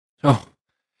Oh,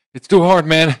 it's too hard,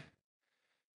 man.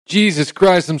 Jesus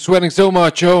Christ, I'm sweating so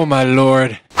much. Oh, my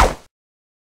Lord.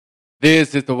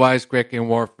 This is the Wisekrakrbusiness in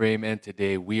Warframe, and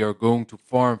today we are going to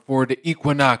farm for the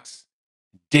Equinox.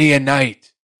 Day and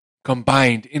night,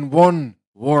 combined in one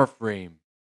Warframe.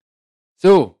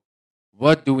 So,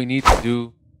 what do we need to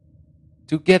do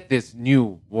to get this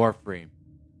new Warframe?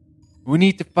 We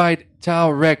need to fight Tyl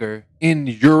Regor in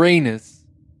Uranus.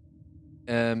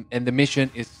 And the mission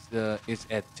is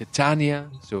at Titania,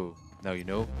 so now you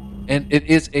know. And it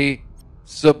is a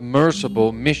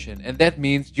submersible mission, and that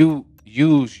means you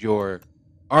use your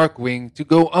Archwing to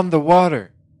go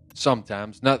underwater.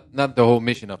 Sometimes, not the whole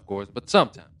mission, of course, but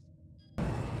sometimes.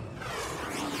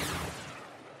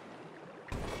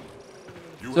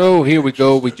 So here we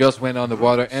go. We just went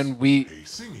underwater, and we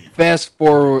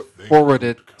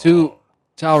forwarded to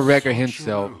Tyl Regor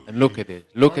himself, and look at it.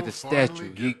 Look at the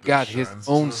statue. He got his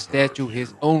own statue,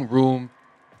 his own room,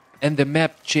 and the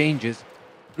map changes.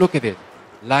 Look at it.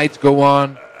 Lights go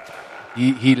on.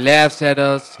 He laughs at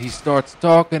us. He starts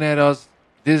talking at us.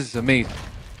 This is amazing.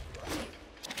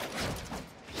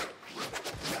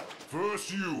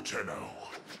 First you, Tenno.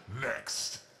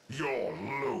 Next, your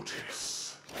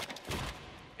Lotus.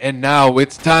 And now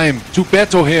it's time to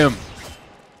battle him.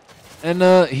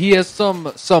 And he has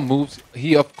some moves.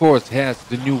 He, of course, has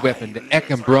the new weapon, the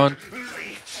Equinox.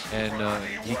 And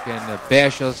he can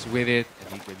bash us with it.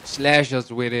 And he can slash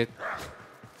us with it.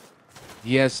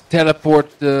 He has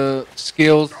teleport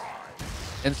skills.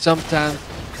 And sometimes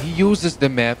he uses the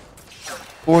map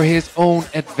for his own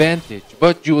advantage.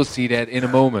 But you will see that in a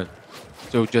moment.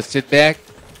 So just sit back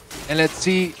and let's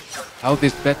see how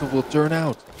this battle will turn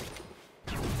out.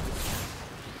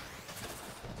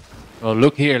 Well,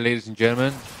 look here, ladies and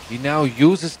gentlemen. He now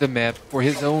uses the map for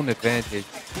his own advantage.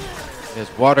 There's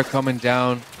water coming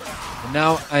down. And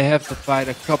now I have to fight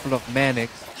a couple of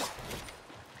Manics.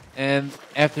 And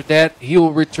after that, he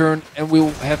will return and we'll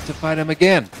have to fight him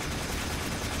again.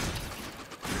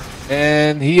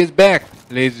 And he is back,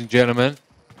 ladies and gentlemen.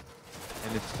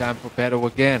 And it's time for battle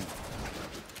again.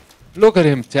 Look at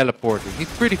him teleporting.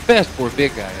 He's pretty fast for a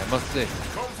big guy, I must say.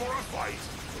 Come for a fight.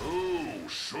 Oh,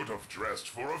 should have dressed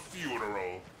for a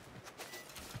funeral.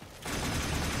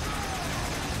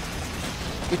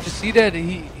 But you see that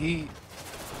he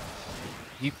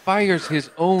fires his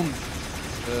own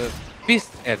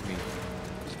fist at me.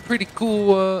 It's a pretty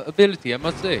cool ability, I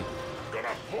must say. Gonna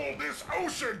pull this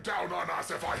ocean down on us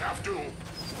if I have to.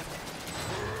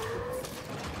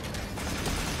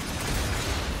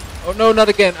 Oh no, not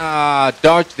again. Ah,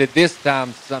 dodged it this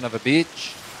time, son of a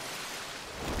bitch.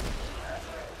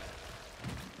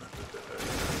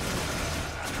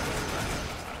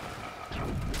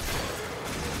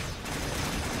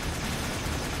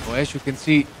 Well, as you can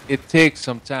see, it takes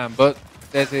some time, but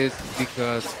that is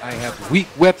because I have weak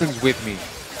weapons with me.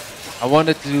 I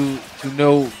wanted to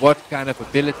know what kind of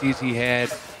abilities he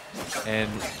had and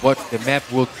what the map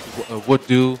would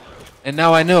do. And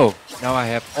now I know. Now I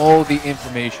have all the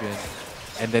information.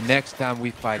 And the next time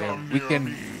we fight him, we can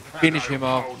finish him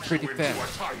off pretty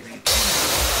fast.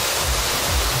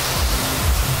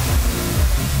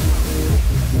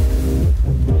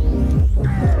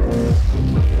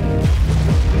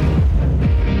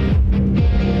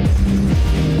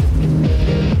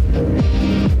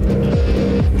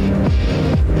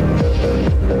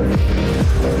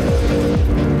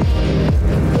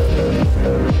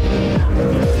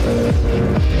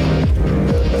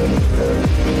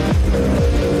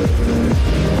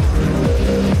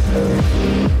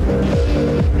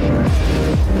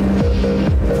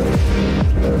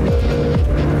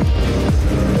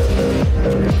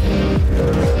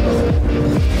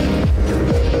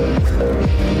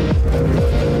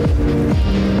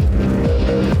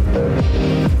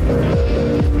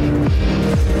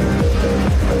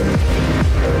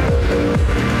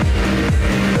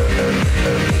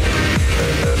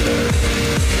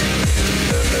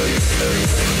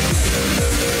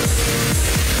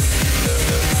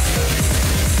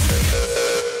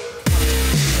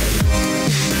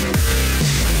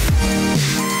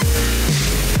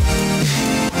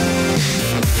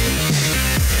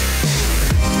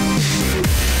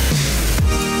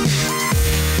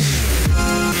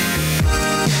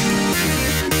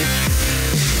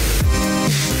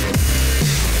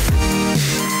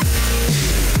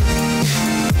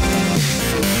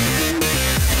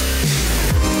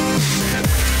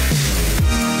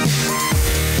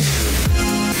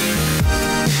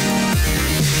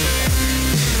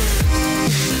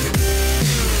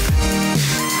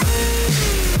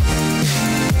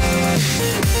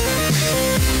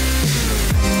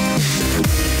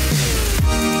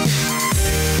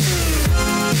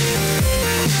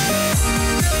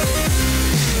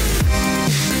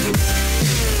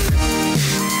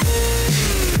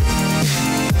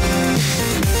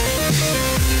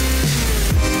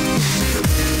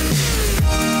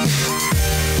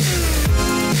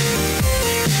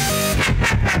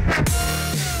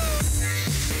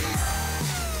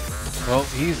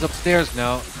 he's upstairs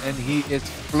now, and he is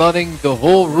flooding the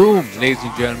whole room, ladies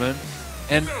and gentlemen,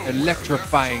 and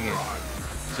electrifying it.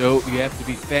 So you have to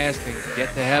be fast and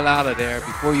get the hell out of there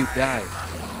before you die.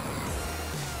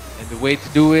 And the way to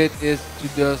do it is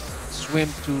to just swim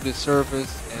to the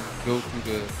surface and go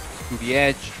to the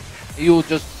edge. And you'll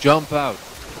just jump out.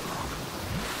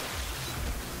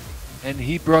 And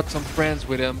he brought some friends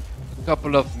with him, a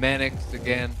couple of manics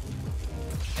again,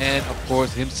 and of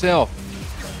course himself.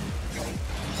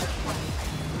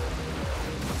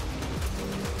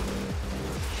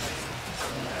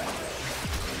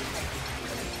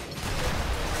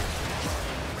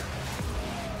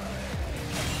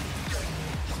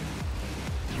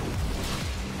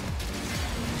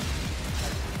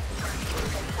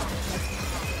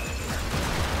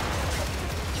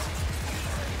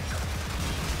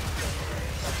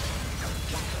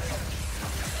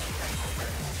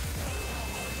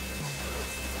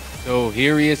 So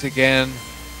here he is again,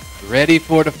 ready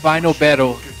for the final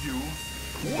battle.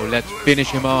 So let's finish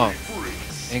him off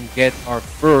and get our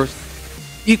first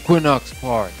Equinox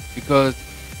part, because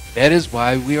that is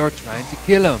why we are trying to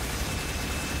kill him.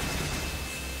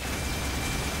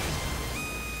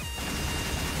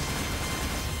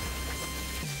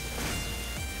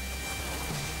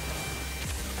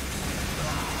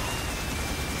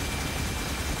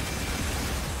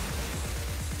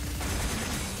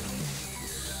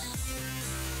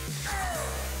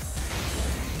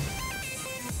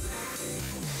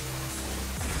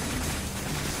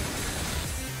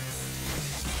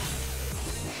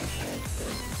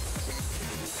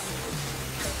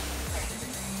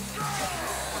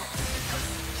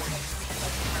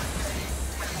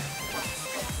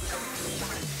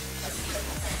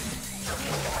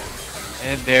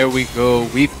 And there we go.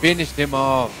 We finished him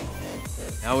off.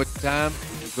 Now it's time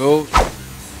to go to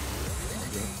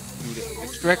the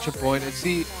extraction point and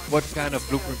see what kind of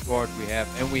blueprint part we have.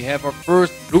 And we have our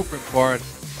first blueprint part,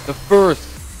 the first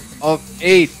of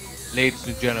 8, ladies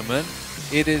and gentlemen.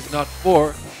 It is not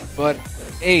 4, but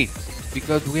 8,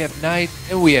 because we have night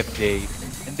and we have day,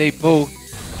 and they both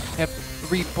have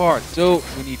 3 parts. So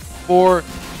we need 4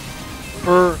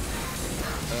 per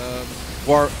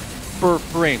per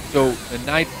frame, so a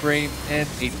night frame and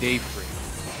a day frame.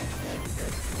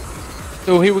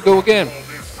 So here we go again.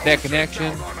 Back in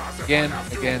action again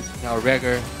against Tyl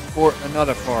Regor for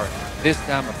another part. This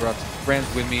time I brought some friends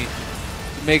with me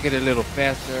to make it a little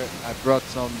faster. I brought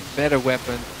some better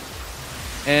weapons,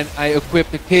 and I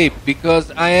equipped a cape because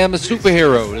I am a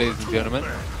superhero, ladies and gentlemen.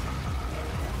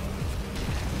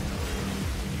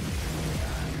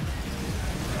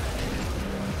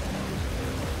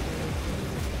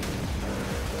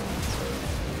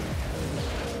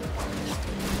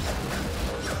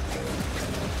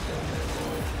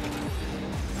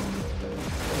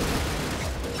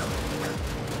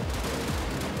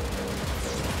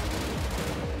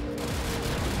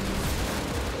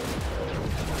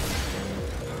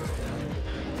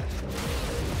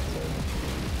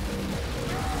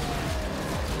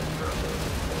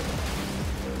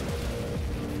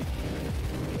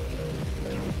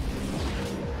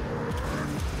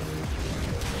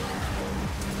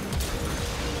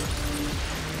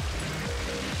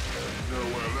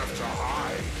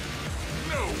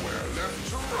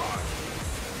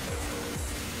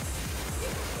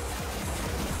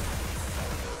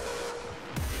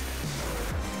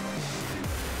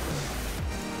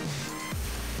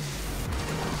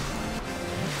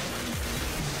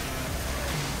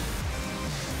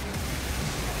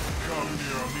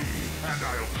 And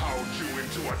I'll pound you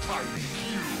into a tiny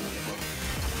cube.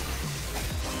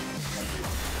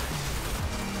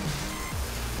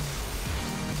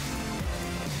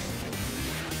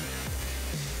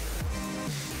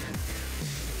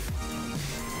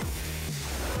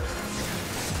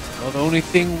 Well, the only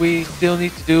thing we still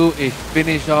need to do is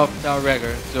finish off Tyl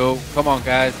Regor. So come on,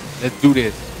 guys, let's do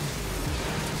this.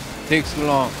 It takes too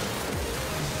long.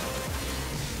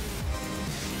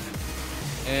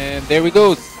 And there we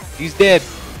go. He's dead.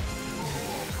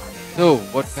 So,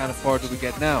 what kind of part do we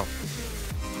get now?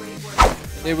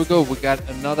 There we go. We got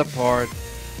another part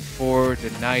for the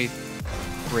night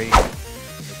frame.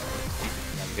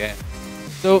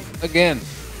 So, again,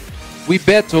 we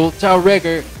battle Tyl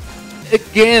Regor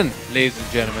again, ladies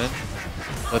and gentlemen.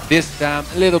 But this time,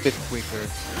 a little bit quicker.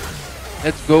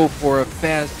 Let's go for a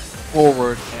fast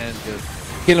forward and just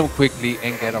kill him quickly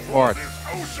and get our part.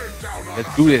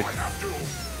 Let's do this.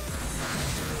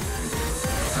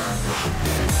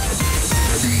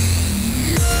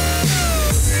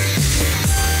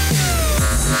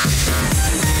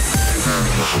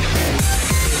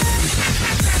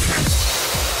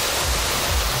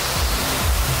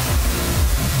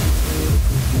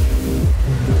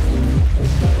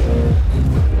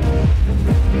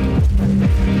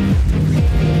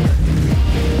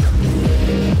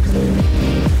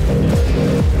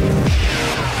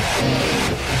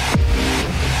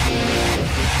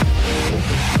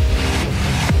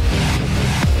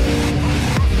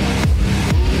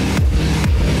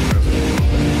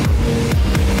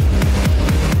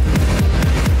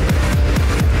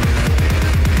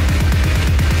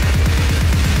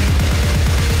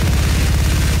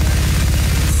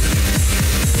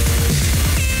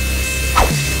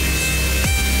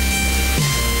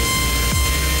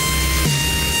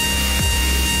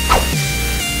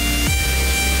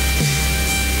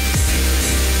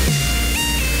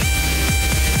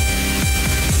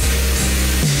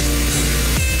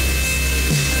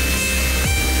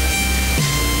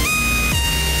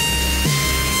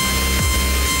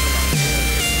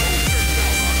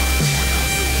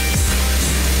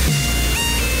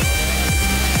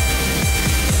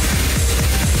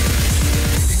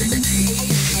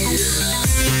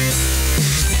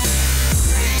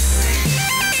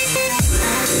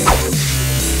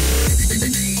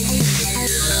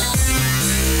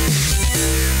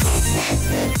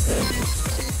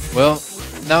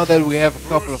 now that we have a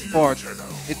couple of parts,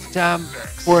 it's time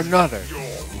for another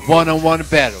one-on-one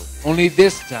battle. Only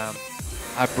this time,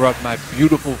 I brought my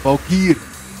beautiful Valkyrie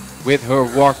with her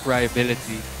Warframe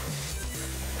ability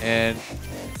and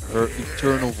her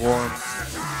Eternal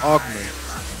Warmth augment.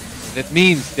 That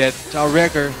means that Tyl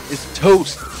Regor is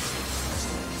toast,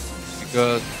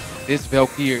 because this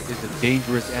Valkyrie is a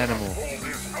dangerous animal.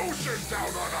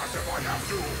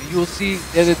 You'll see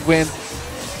that it went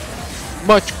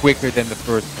much quicker than the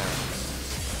first time.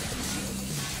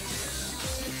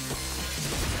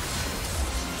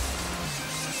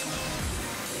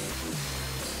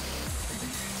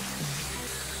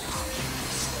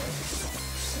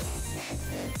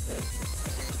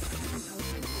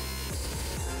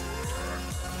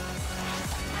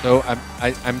 So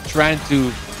I'm trying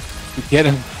to get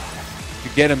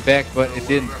him back, but it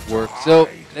didn't work. So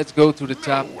let's go to the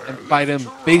top and fight him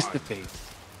face to face.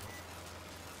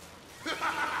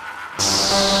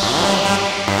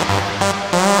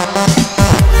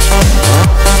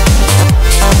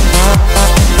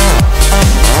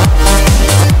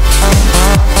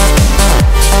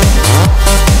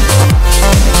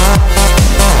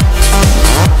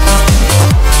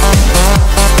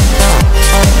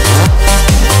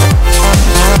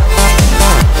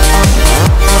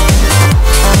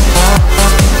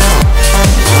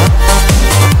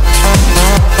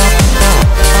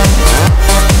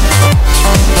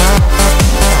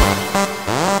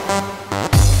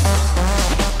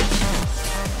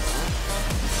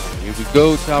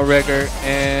 Go Tyl Regor,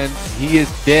 and he is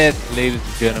dead, ladies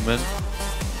and gentlemen.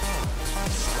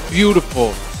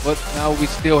 Beautiful, but now we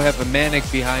still have a manic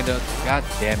behind us. God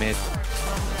damn it.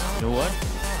 You know what?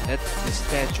 That's the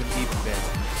statue even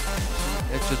better.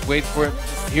 Let's just wait for him.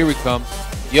 Here he comes.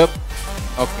 Yup.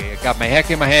 Okay, I got my hack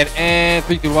in my hand, and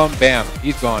 3, 2, 1, bam.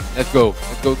 He's gone. Let's go.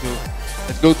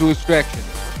 Let's go to extraction.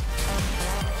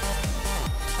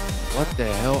 What the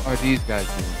hell are these guys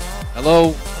doing?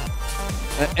 Hello?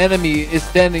 An enemy is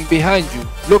standing behind you.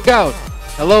 Look out!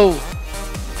 Hello?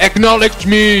 Acknowledge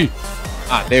me!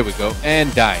 Ah, there we go.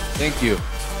 And die. Thank you.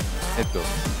 Let's go.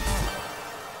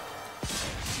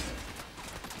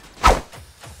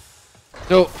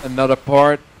 So, another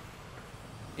part.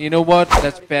 You know what?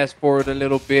 Let's fast forward a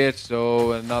little bit.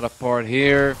 So, another part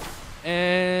here.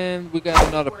 And we got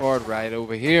another part right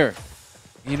over here.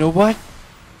 You know what?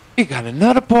 We got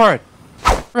another part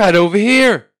right over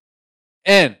here.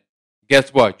 And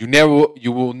guess what?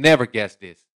 You will never guess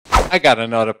this. I got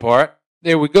another part.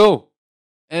 There we go.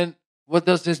 And what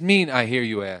does this mean, I hear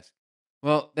you ask?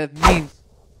 Well, that means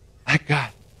I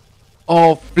got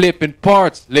all flipping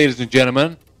parts, ladies and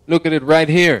gentlemen. Look at it right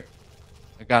here.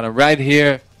 I got them right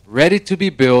here, ready to be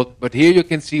built. But here you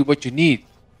can see what you need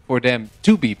for them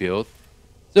to be built.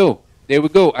 So, there we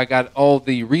go. I got all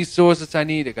the resources I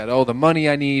need. I got all the money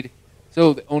I need.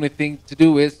 So, the only thing to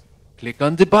do is click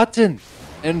on the button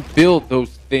and build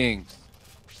those things.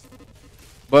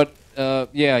 But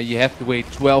yeah, you have to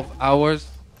wait 12 hours,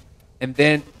 and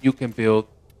then you can build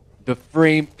the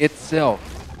frame itself.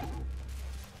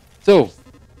 So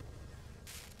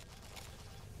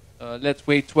let's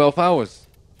wait 12 hours,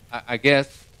 I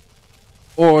guess,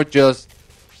 or just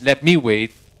let me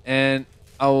wait and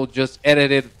I'll just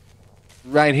edit it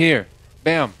right here.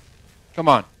 Bam. Come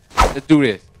on, let's do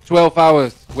this. 12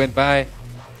 hours went by,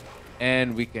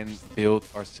 and we can build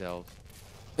ourselves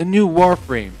a new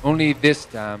Warframe. Only this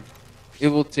time, it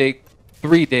will take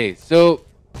 3 days. So,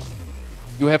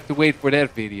 you have to wait for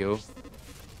that video.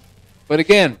 But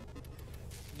again,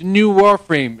 the new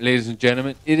Warframe, ladies and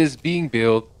gentlemen, it is being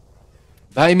built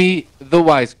by me, the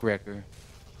Wisekrakr.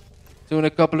 So in a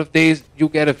couple of days, you'll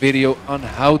get a video on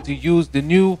how to use the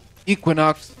new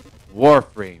Equinox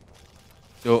Warframe.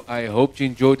 So I hope you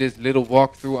enjoyed this little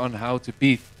walkthrough on how to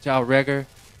beat Tyl Regor.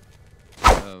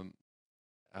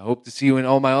 I hope to see you in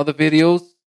all my other videos.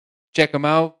 Check them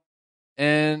out.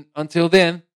 And until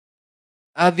then,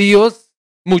 adios,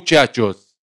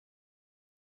 muchachos.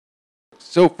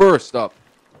 So first up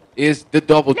is the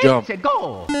double jump. Let's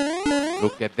go.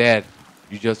 Look at that.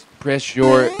 You just press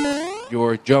your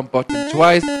jump button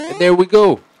twice, and there we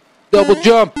go. Double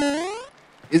jump.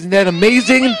 Isn't that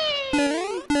amazing?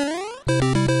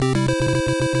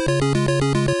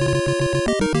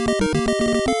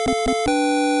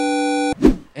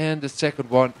 And the second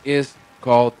one is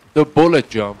called the bullet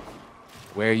jump,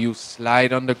 where you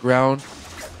slide on the ground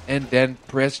and then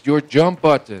press your jump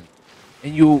button.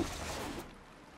 And you